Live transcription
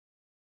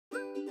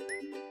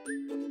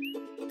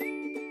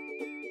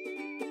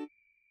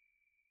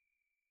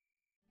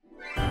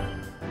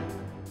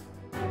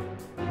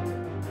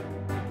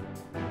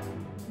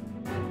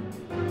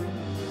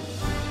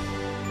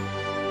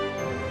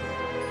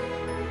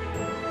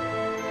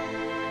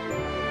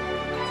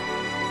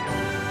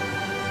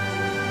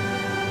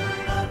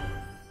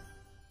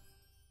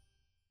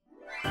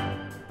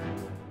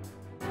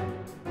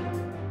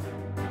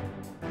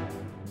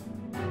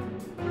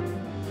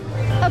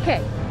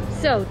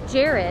So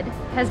Jared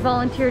has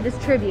volunteered as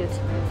tribute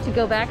to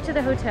go back to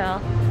the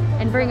hotel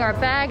and bring our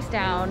bags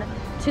down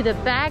to the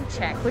bag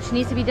check, which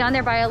needs to be done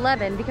there by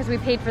 11 because we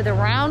paid for the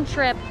round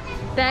trip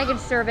baggage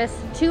service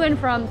to and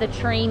from the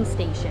train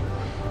station.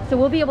 So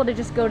we'll be able to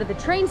just go to the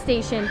train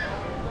station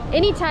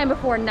anytime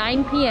before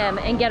 9 p.m.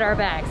 and get our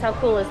bags. How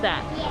cool is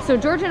that? Yeah. So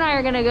Georgia and I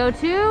are gonna go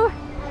to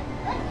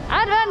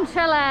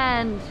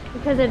Adventureland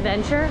because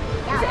adventure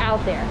is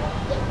out there.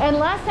 And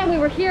last time we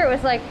were here, it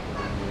was like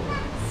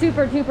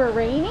super duper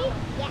rainy.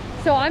 Yeah.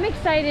 So I'm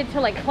excited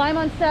to like climb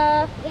on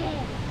stuff,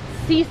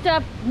 see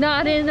stuff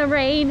not in the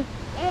rain,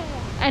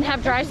 and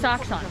have dry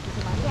socks on.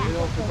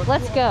 Yeah.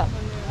 Let's go.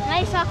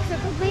 My socks are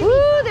completely.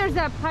 Ooh, there's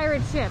that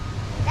pirate ship.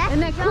 That's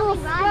and that cool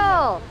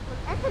skull.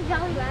 That's a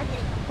Jolly Roger.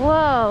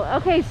 Whoa.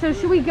 Okay, so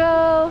should we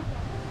go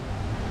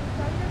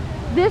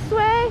this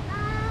way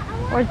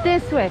or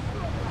this way?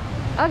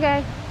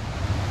 Okay.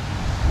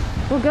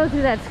 We'll go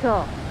through that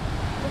skull.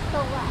 Let's go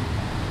left.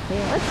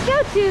 Yeah. Let's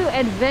go to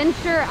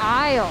Adventure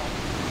Isle.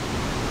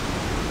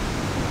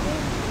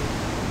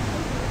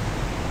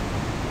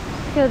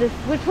 Go this.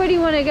 Which way do you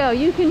want to go?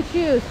 You can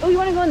choose. Oh, you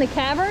want to go in the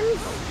caverns?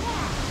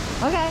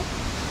 Yeah. Okay.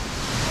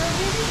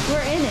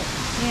 We're in it.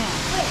 Yeah.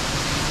 Wait.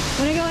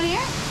 Want to go in here?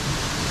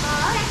 Okay.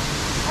 All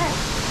right.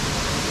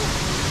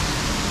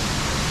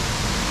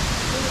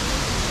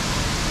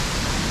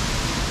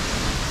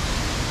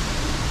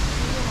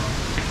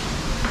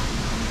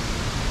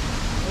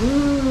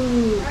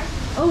 Ooh.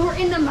 Oh, we're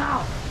in the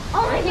mouth.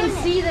 Oh my I can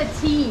goodness. see the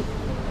teeth.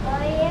 Oh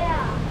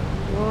yeah.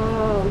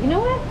 Whoa. You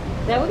know what?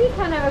 That would be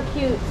kind of a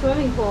cute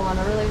swimming pool on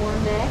a really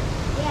warm day.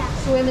 Yeah.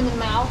 Swim in the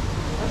mouth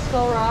of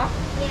Skull Rock.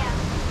 Yeah.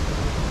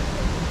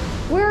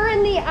 We're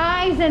in the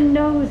eyes and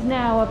nose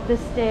now up the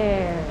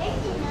stairs.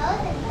 There's the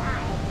nose and the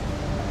eyes.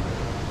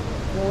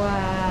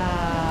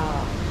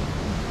 Wow.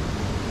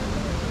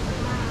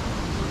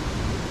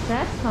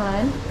 That's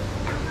fun.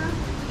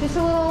 Just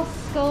a little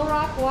Skull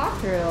Rock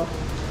walkthrough.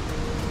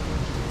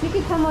 You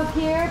could come up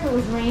here if it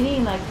was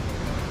raining, like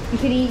you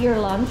could eat your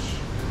lunch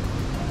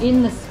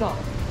in the skull.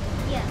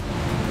 Yeah.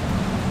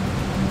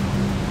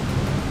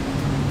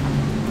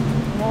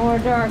 More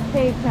dark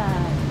cave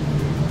time.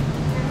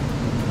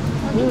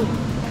 Ooh.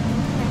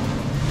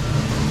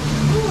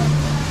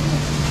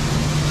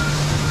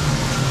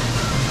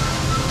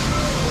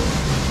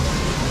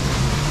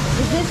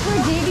 Is this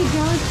where Davy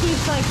Jones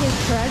keeps like his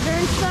treasure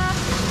and stuff?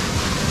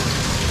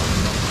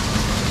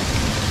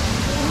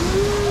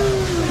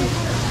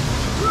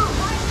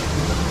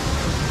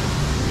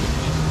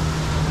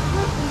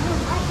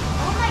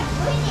 Oh my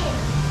goodness.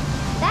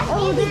 That's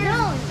Davy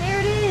Jones. There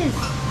it is.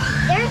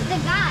 There's the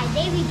guy,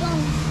 Davy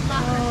Jones. Oh,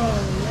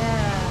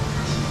 yeah.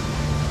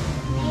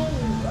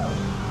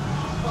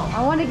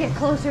 I want to get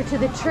closer to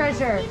the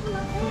treasure.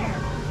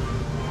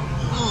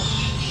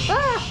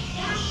 Ah!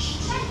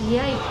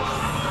 Yikes.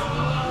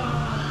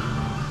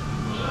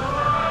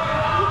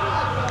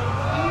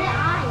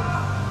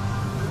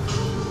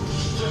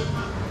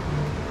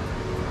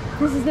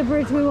 This is the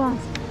bridge we want.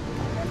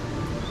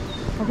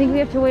 I think we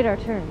have to wait our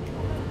turn.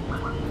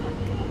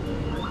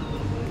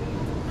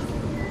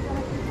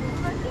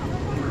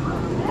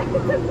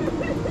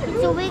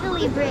 It's a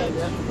wiggly bridge.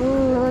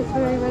 Ooh, it looks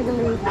very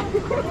wiggly.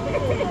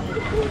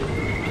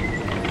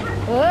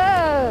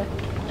 Whoa!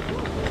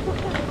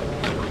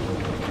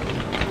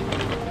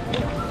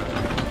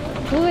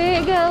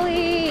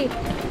 Wiggly!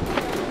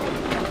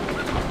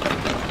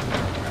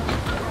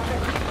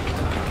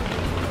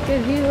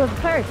 Good view of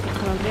parts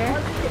from there.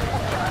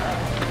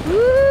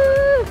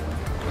 Woo!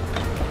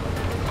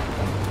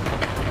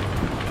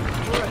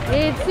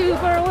 It's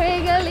super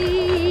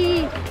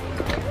wiggly!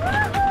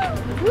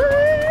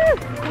 Woo!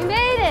 We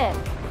made it!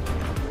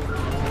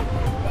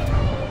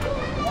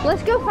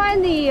 Let's go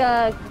find the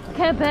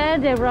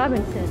Cabin de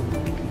Robinson.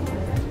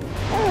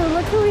 Oh,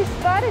 look who we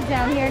spotted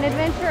down here in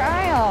Adventure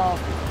Isle.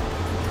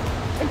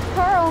 It's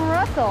Carl and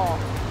Russell.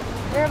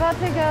 They're about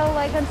to go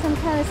like on some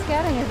kind of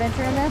scouting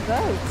adventure in that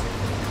boat.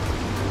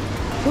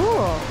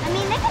 Cool. I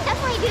mean, they can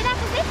definitely do that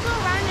because they flew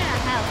around in a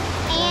house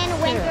and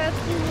went through a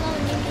few little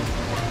new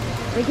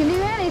stuff. They can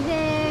do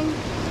anything.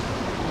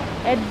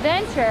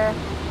 Adventure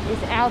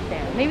is out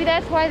there. Maybe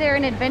that's why they're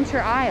in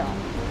Adventure Isle,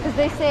 because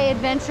they say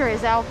adventure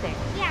is out there.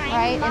 Yeah,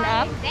 right? And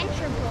up.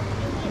 Adventure book.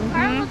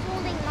 Carl was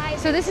holding my.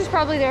 So this is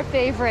probably their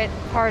favorite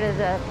part of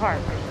the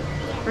park,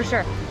 for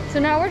sure. So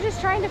now we're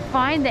just trying to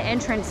find the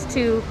entrance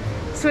to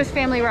Swiss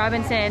Family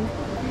Robinson,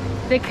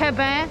 the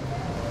Cabin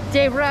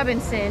de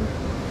Robinson.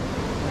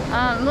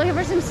 I'm looking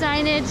for some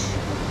signage.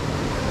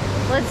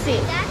 Let's see.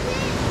 That's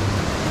it?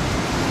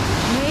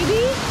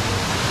 Maybe?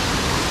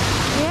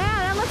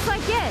 Yeah, that looks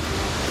like it.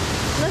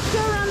 Let's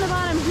go around the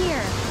bottom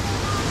here.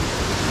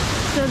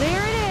 So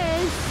there it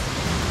is.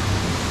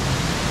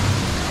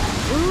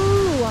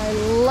 Ooh, I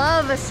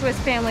love a Swiss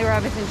Family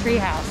Robinson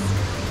Treehouse.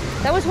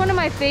 That was one of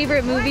my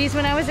favorite movies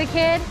when I was a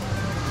kid,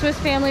 Swiss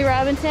Family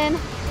Robinson.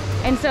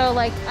 And so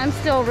like, I'm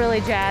still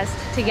really jazzed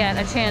to get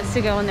a chance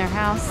to go in their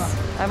house.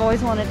 I've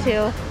always wanted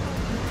to.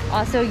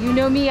 Also, you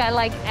know me, I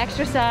like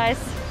exercise.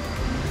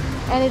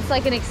 And it's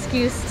like an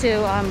excuse to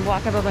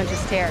walk up a bunch of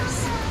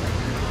stairs.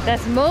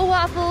 That's more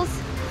waffles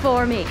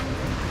for me.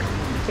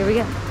 Here we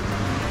go.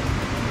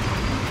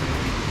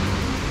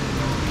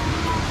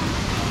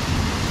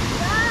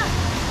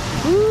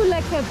 Ooh,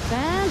 like a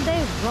band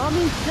de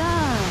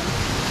Robinson.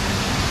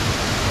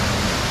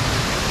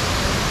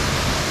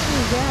 There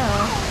we go.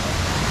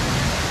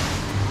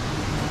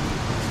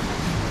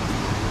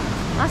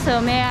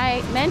 Also, may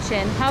I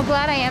mention how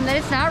glad I am that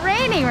it's not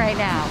raining right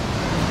now.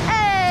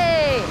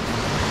 Hey!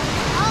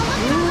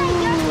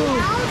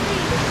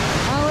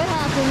 Oh, it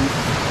happens.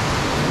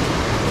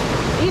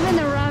 Even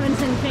the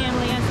Robinson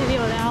family has to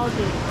deal with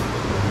algae.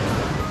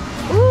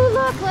 Ooh,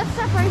 look, let's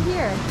stop right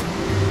here.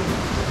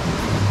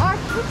 Our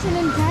kitchen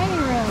and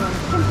dining room,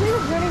 complete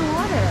with running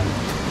water.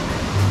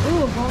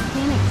 Ooh, a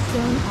volcanic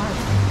stone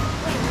arch.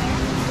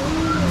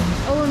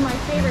 Oh, and my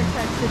favorite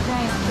touch, the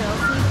giant shell.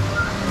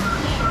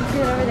 See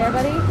it over there,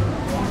 buddy?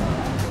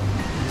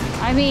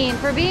 I mean,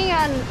 for being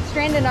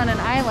stranded on an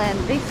island,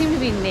 they seem to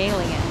be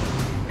nailing it.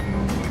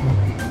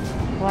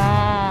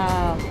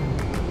 Wow.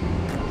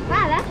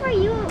 Wow, that's where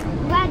you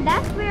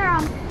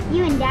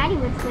and Daddy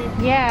would sleep.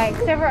 Yeah,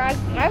 except for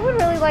I would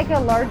really like a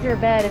larger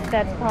bed if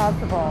that's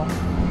possible.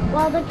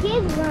 Well, the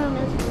kids' room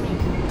is for me.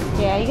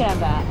 Yeah, you can have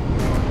that.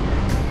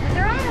 But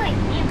they're only like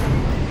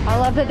campers. I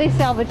love that they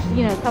salvaged,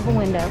 you know, a couple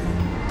windows.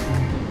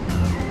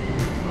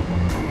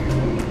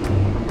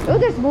 Oh,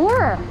 there's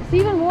more. There's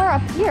even more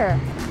up here.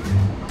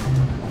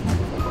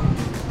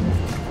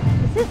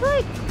 This is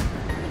like,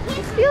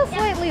 this feels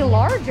slightly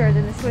larger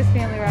than the Swiss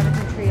Family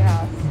Robinson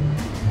Treehouse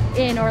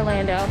in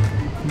Orlando.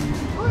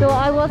 So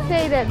I will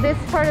say that this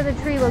part of the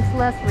tree looks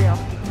less real,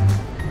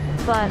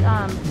 but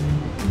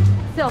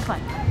still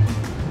fun.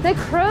 The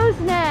crow's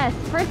nest,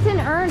 Fritz and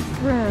Ernst's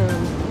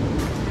room.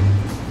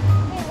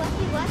 Hey,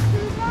 what's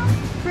room?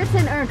 Fritz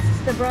and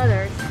Ernst, the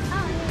brothers.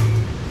 Oh,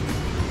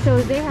 yeah.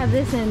 So they have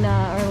this in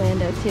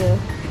Orlando too.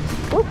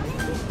 Oop.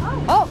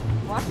 Oh,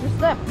 watch your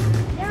step.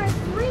 There are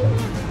 3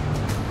 hammocks.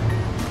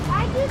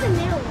 I do the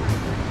middle one.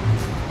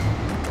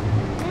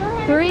 Middle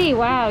hammock. 3,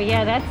 wow,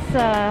 yeah, that's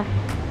a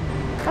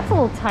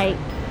little tight.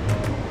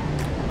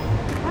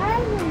 I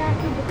will not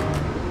do the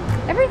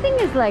Everything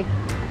is like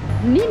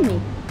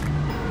mini.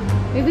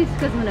 Maybe it's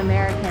because I'm an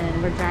American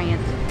and we're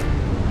giant.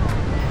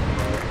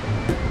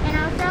 And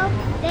also,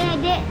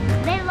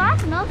 they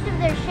lost most of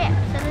their ship,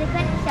 so they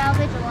couldn't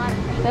salvage a lot of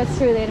things. That's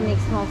true, they had to make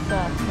small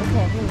stuff.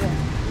 Okay, here we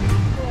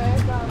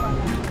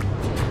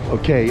go.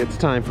 Okay, it's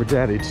time for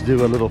Daddy to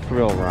do a little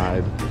thrill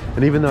ride.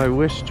 And even though I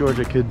wish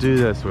Georgia could do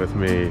this with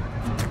me,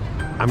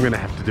 I'm gonna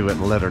have to do it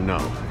and let her know.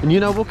 And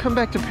you know, we'll come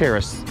back to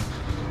Paris,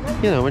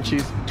 you know, when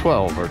she's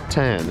 12 or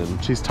 10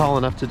 and she's tall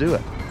enough to do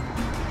it.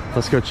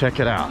 Let's go check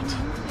it out.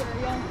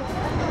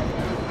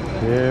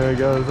 Here it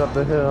goes up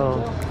the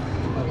hill.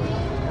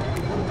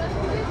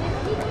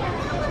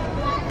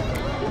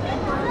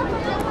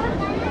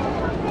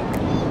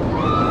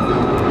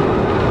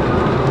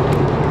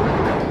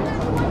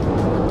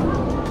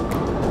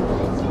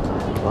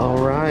 All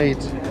right,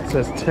 it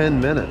says 10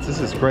 minutes. This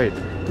is great.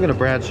 I'm gonna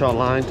Bradshaw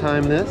line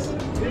time this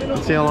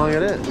and see how long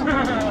it is.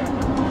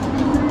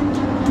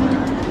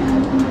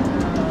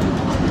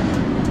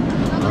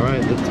 All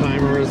right, the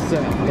timer is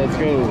set. Let's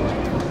go.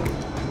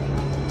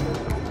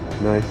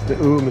 Nice.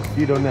 Ooh,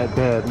 mosquito net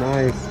bed.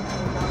 Nice.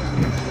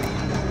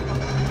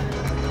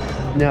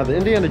 Now, the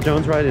Indiana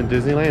Jones ride in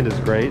Disneyland is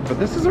great, but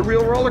this is a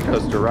real roller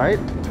coaster, right?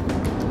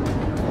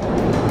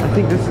 I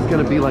think this is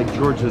going to be like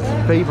Georgia's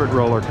favorite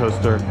roller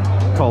coaster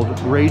called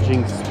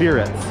Raging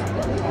Spirits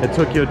at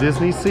Tokyo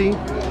Disney Sea.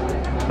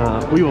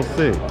 We will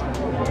see.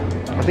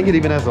 I think it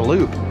even has a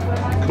loop.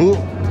 Cool.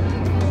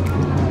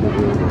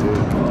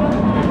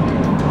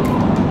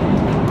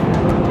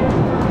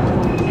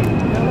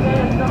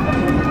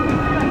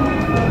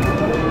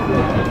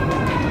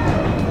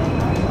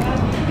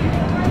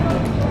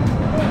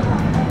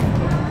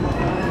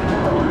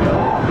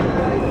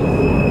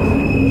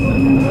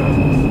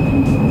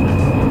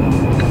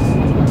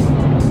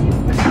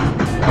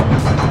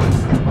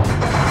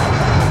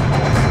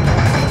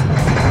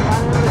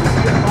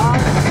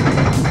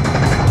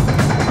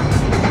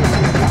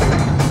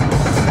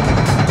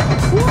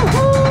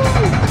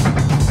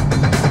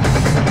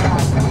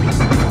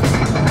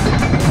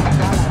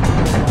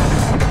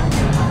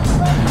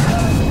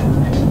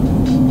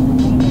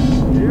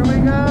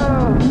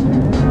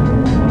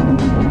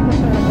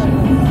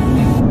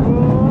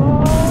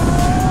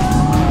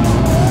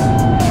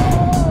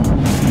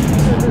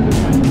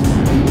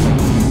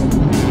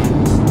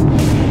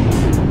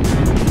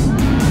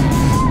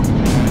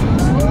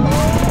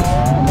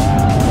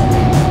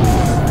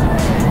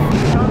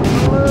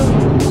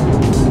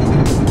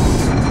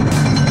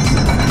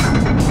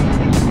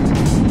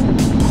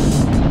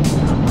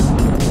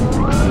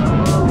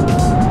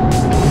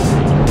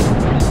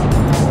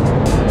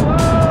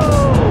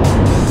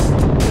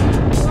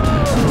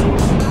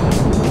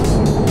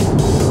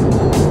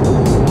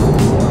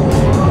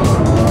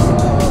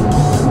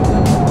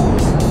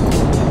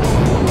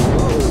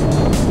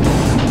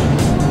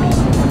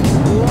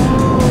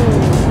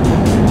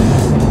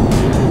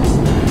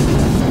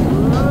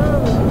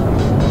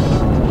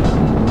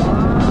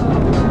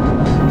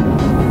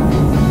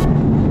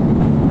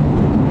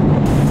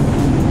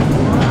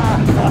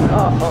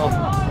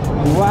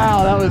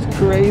 was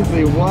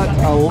crazy. What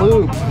a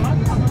loop.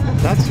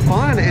 That's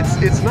fun.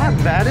 It's not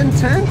that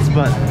intense,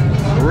 but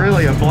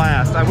really a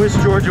blast. I wish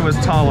Georgia was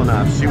tall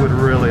enough. She would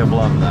really have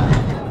loved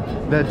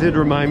that. That did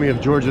remind me of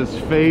Georgia's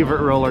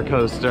favorite roller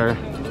coaster,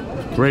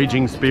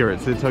 Raging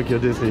Spirits at Tokyo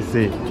Disney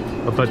Sea.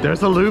 But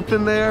there's a loop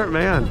in there.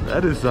 Man,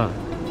 that is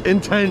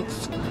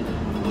intense.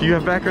 If you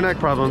have back or neck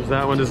problems,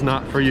 that one is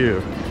not for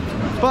you.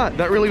 But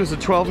that really was a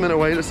 12-minute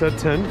wait. It said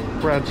 10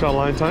 Bradshaw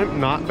line time.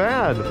 Not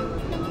bad.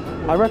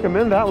 I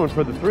recommend that one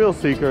for the thrill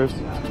seekers.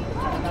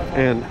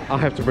 And I'll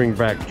have to bring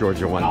back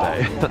Georgia one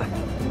day.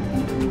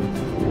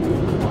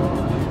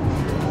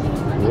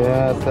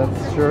 Yes,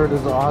 that shirt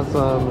is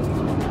awesome.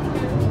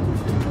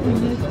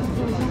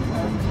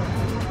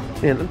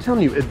 Man, I'm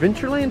telling you,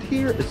 Adventureland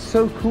here is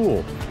so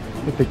cool.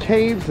 With the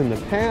caves and the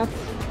paths.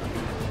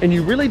 And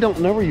you really don't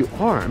know where you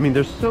are. I mean,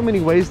 there's so many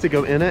ways to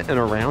go in it and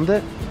around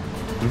it.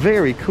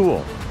 Very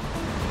cool.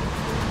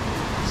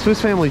 Swiss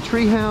Family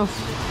Treehouse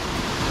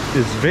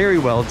is very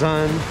well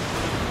done.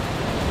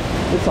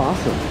 It's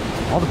awesome.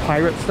 All the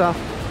pirate stuff.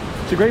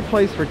 It's a great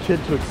place for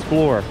kids to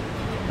explore.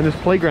 And this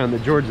playground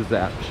that George is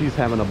at, she's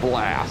having a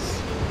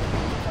blast.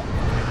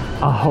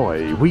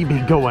 Ahoy, we be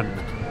going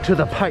to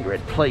the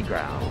pirate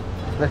playground.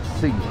 Let's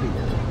see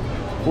here.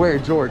 Where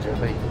Georgia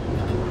be?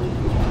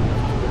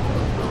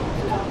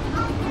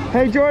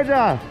 Hey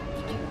Georgia!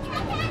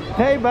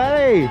 Hey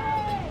buddy!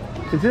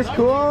 Is this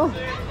cool?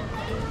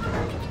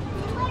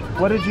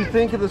 What did you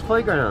think of this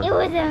playground? It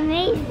was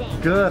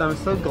amazing. Good, I'm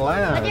so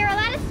glad. But there were a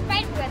lot of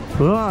spider webs.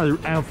 Oh,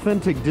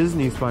 authentic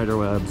Disney spider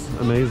webs.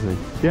 Amazing.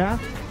 Yeah?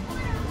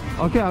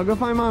 Okay, I'll go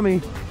find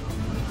mommy.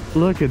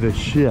 Look at the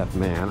ship,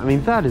 man. I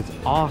mean, that is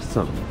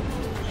awesome.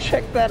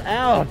 Check that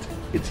out.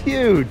 It's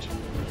huge.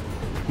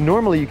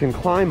 Normally you can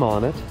climb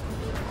on it,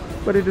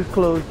 but it is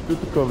closed due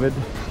to COVID.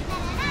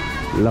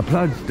 La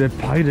Plage des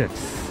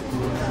Pirates.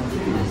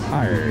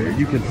 Arr,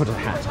 you can put a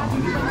hat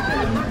on.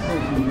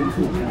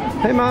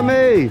 Hey,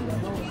 mommy.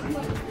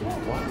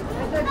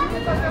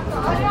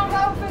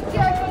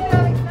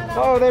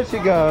 Oh, there she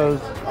goes.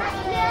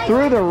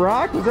 Through the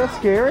rock? Was that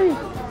scary?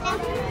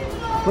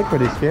 Looked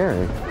pretty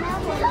scary.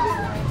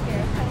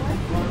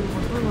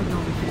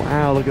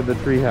 Wow, look at the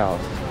tree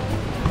house.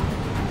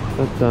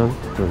 That's done.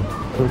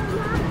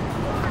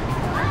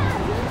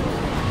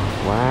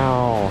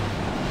 Wow.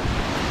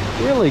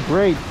 Really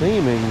great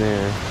theming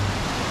there.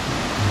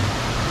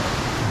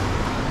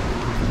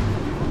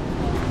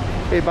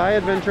 Hey, bye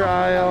Adventure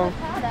Aisle.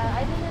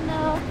 I didn't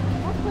know.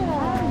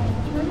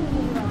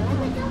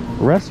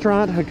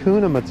 Restaurant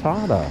Hakuna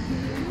Matata.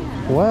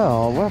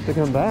 Well, we'll have to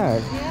come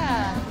back.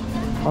 Yeah.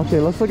 Okay,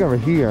 let's look over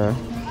here.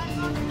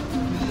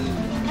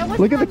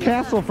 Look at the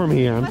castle from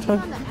here.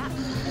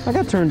 I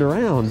got turned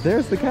around.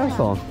 There's the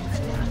castle.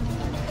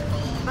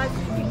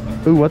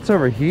 Ooh, what's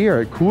over here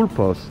at Cool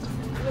Post?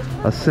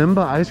 A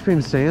Simba ice cream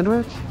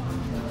sandwich?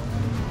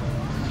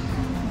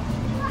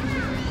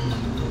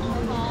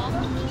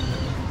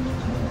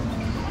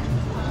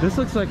 This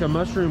looks like a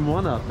mushroom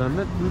one-up, doesn't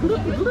it?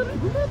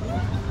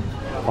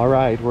 All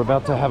right, we're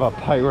about to have a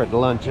pirate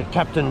lunch at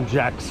Captain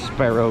Jack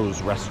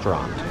Sparrow's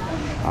restaurant.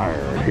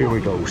 Arr, here we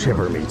go,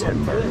 shiver me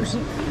timbers.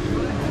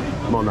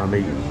 Mon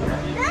ami.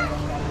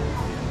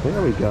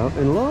 There we go,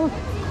 and look,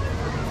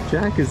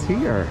 Jack is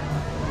here.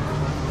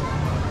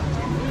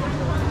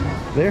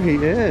 There he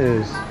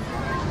is.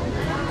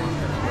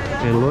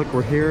 And look,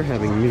 we're here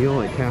having a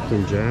meal at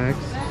Captain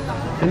Jack's.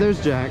 And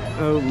there's Jack.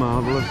 Oh,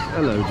 marvelous.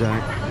 Hello,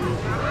 Jack.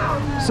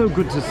 So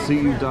good to see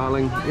you,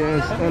 darling.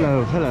 Yes,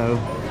 hello, hello.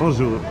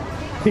 Bonjour.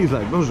 He's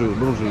like, bonjour,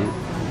 bonjour.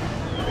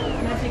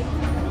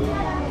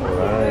 All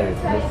right,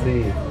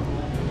 Misty.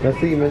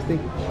 Misty, Misty.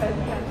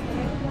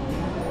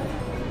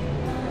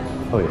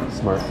 Oh yeah,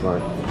 smart,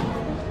 smart.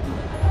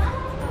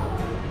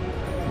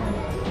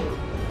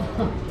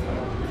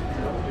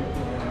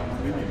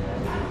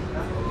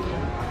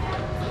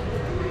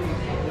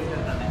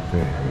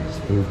 Very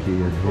spooky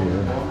in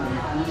here.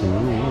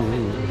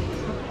 Ooh.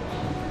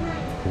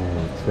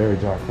 Oh, it's very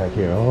dark back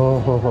here.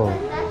 Oh,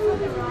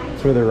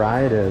 that's where the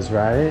ride is,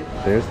 right?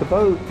 There's the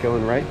boat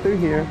going right through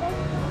here.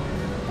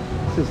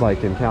 This is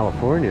like in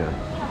California.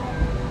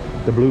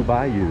 The Blue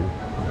Bayou.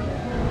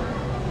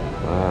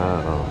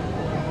 Wow.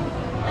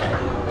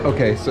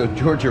 Okay, so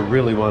Georgia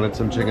really wanted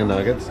some chicken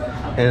nuggets.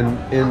 And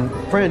in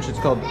French, it's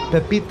called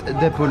pépite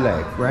de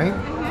poulet, right?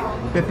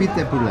 Pépite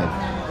de poulet.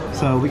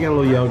 So we got a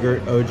little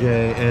yogurt,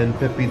 OJ, and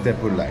pépite de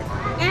poulet.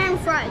 And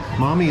fries.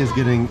 Mommy is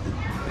getting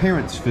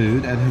parents'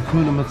 food at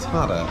Hakuna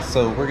Matata.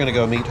 So we're gonna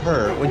go meet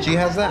her when she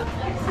has that.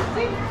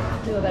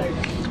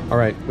 All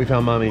right, we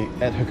found Mommy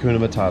at Hakuna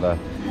Matata,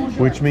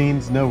 which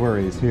means no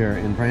worries here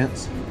in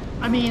France.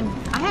 I mean,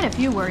 I had a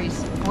few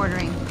worries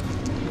ordering.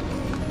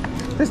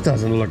 This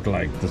doesn't look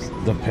like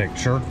the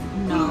picture.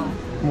 No.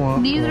 Wah,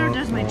 Neither wah,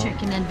 does my wah.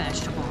 chicken and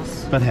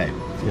vegetables. But hey,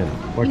 you know,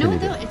 what You know can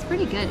what you though? It's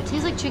pretty good. It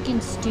tastes like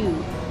chicken stew.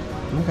 do?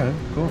 Okay,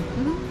 cool.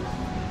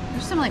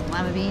 There's some like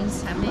lima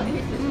beans happening.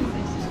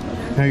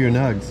 How are your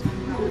nugs?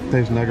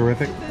 Tastes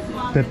nuggerific.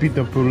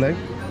 Pepito poulet.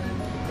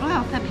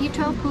 Oh,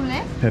 Pepito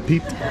poulet?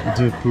 Pépite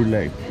de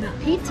poulet.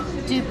 Pete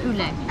du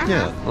poulet.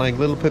 Yeah, like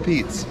little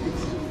pepites.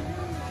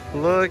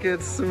 Look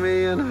at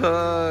Smee and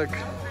Hook.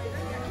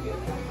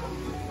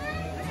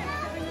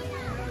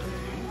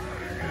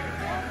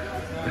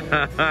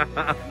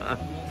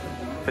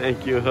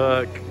 Thank you,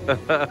 Hook.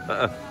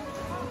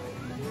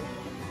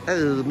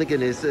 Oh my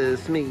goodness,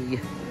 Smee.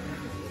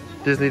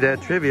 Disney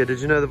Dad Trivia. Did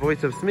you know the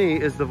voice of Smee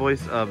is the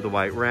voice of the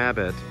White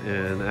Rabbit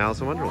in Alice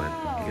in Wonderland?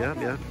 Wow.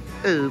 Yeah.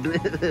 Oh,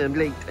 I'm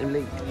late.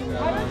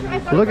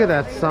 Look at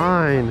that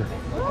sign.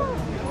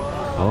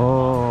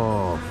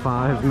 Oh,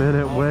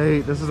 5-minute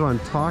wait. This is what I'm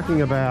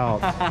talking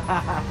about.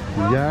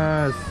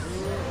 Yes.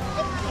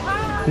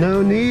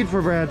 No need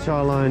for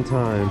Bradshaw line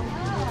time.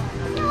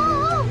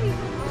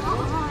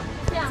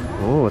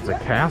 Oh, it's a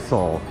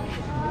castle.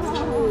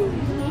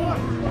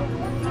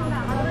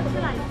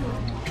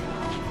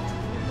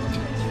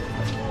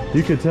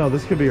 You could tell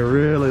this could be a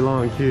really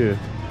long queue.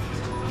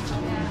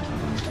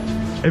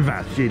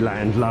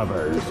 Adventureland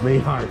lovers, me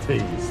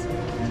hearties.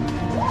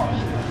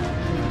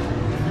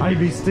 I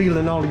be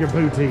stealing all your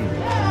booty.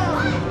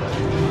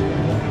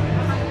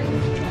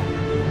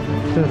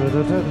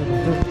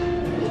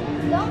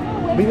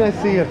 Be nice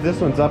to see if this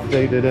one's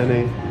updated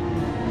any.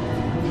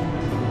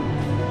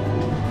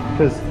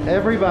 Because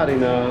everybody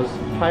knows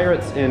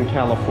Pirates in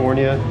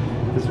California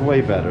is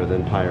way better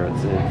than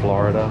Pirates in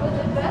Florida.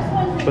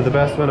 But the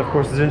best one, of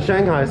course, is in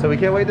Shanghai, so we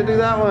can't wait to do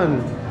that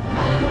one.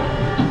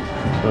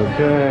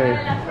 Okay.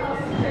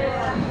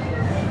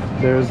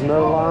 There's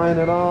no line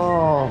at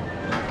all.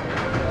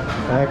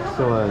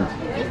 Excellent.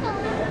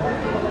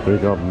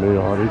 Pick up me,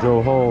 hearty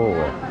yo ho,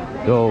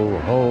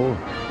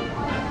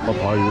 a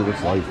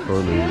pirate's life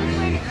for me.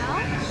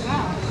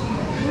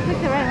 You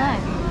picked the right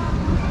line.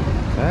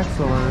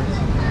 Excellent.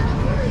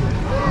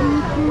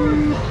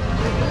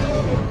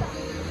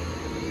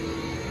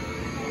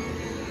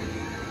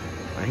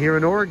 I hear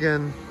an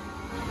organ.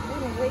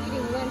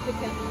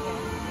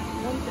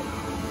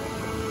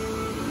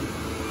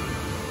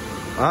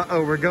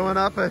 Uh-oh, we're going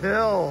up a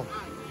hill.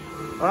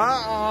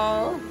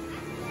 Uh-oh.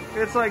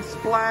 It's like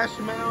Splash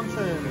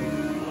Mountain.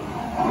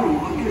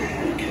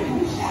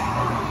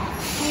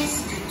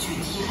 Qu'est-ce que tu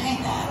dirais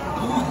d'un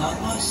bon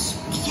nonos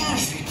bien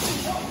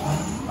juteux?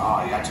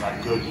 Oh, that's a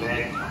good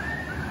leg.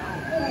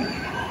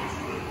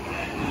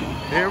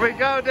 Here we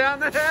go down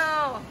the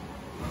hill.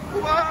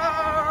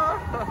 Whoa!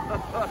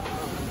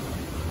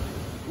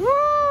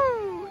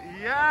 Woo!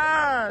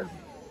 Yes!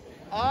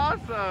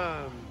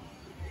 Awesome!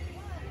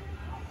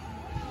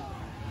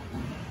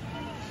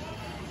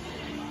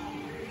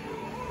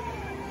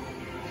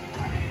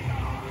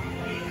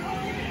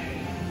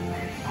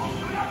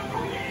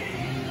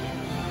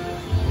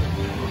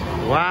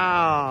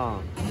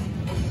 Wow!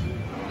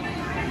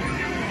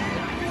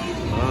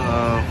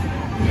 Uh-oh.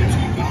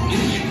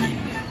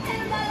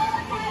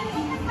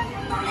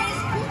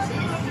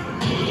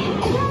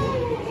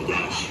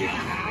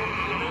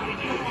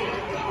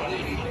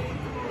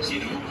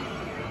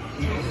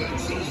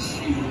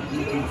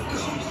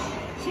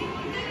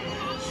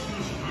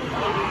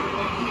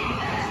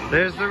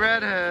 There's the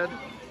redhead.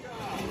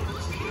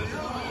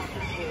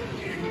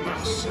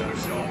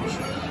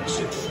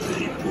 Cette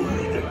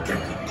fripouille de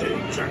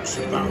capitaine Jack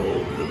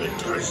Sparrow ne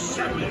mettra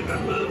jamais la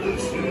main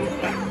dessus.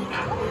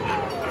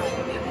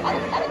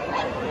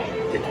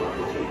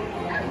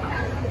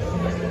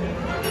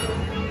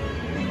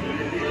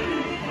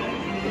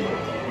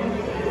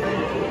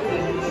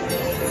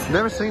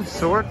 Never seen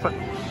sword fight.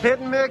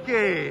 Hidden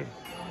Mickey.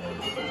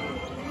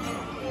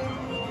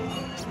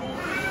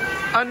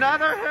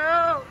 Another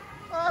hill.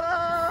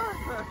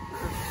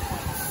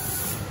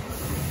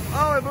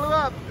 Oh, it blew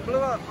up. It blew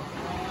up.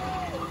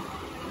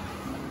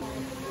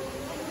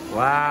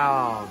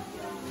 Wow.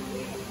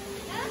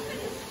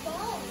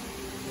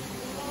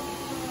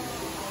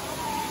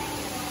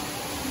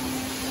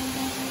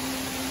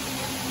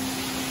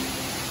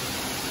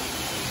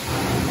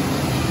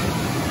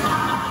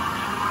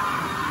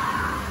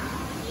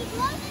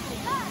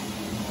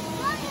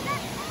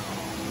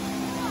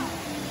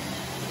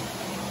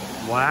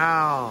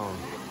 Wow.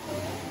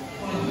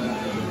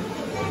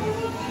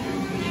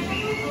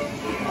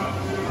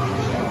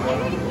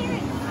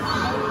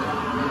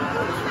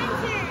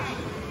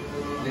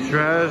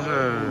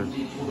 Treasure.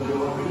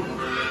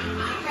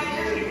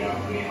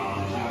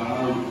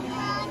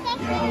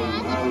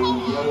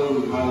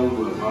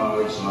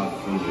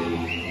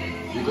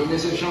 Tu connais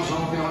cette chanson,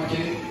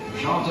 perroquet?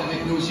 Chante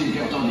avec nous si le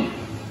cœur t'en dit.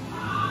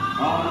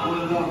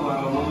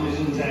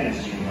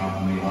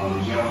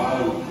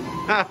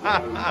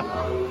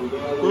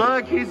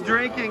 Look, he's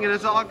drinking and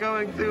it's all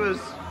going through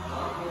his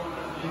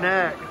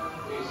neck.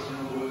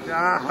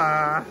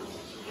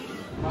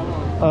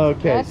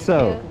 Okay, That's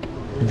so cute.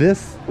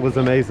 this was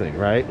amazing,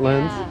 right,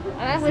 Linz? Yeah,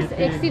 that was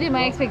exceeded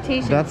my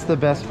expectations. That's the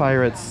best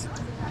Pirates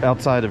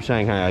outside of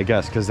Shanghai, I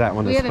guess, because that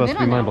one is We haven't supposed to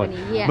be been on mind that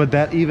blowing. one yet. But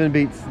that even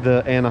beats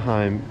the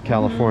Anaheim,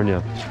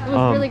 California. It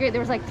was really great. There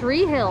was like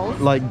 3 hills.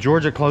 Like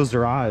Georgia closed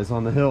her eyes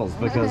on the hills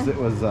because it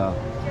was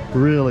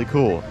really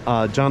cool.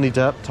 Johnny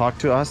Depp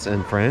talked to us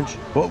in French.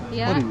 Whoa,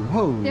 Yeah.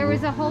 whoa. There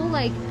was a whole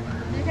like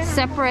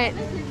separate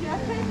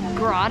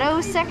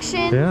grotto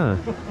section. Yeah.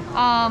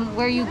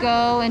 Where you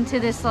go into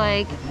this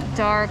like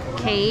dark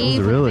cave That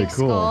was really with a big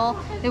cool.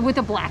 skull with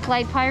a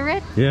blacklight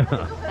pirate. Yeah.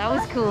 That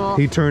was cool.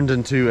 He turned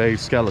into a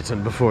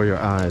skeleton before your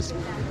eyes.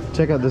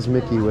 Check out this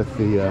Mickey with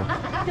the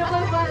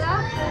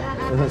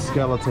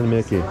skeleton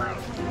Mickey.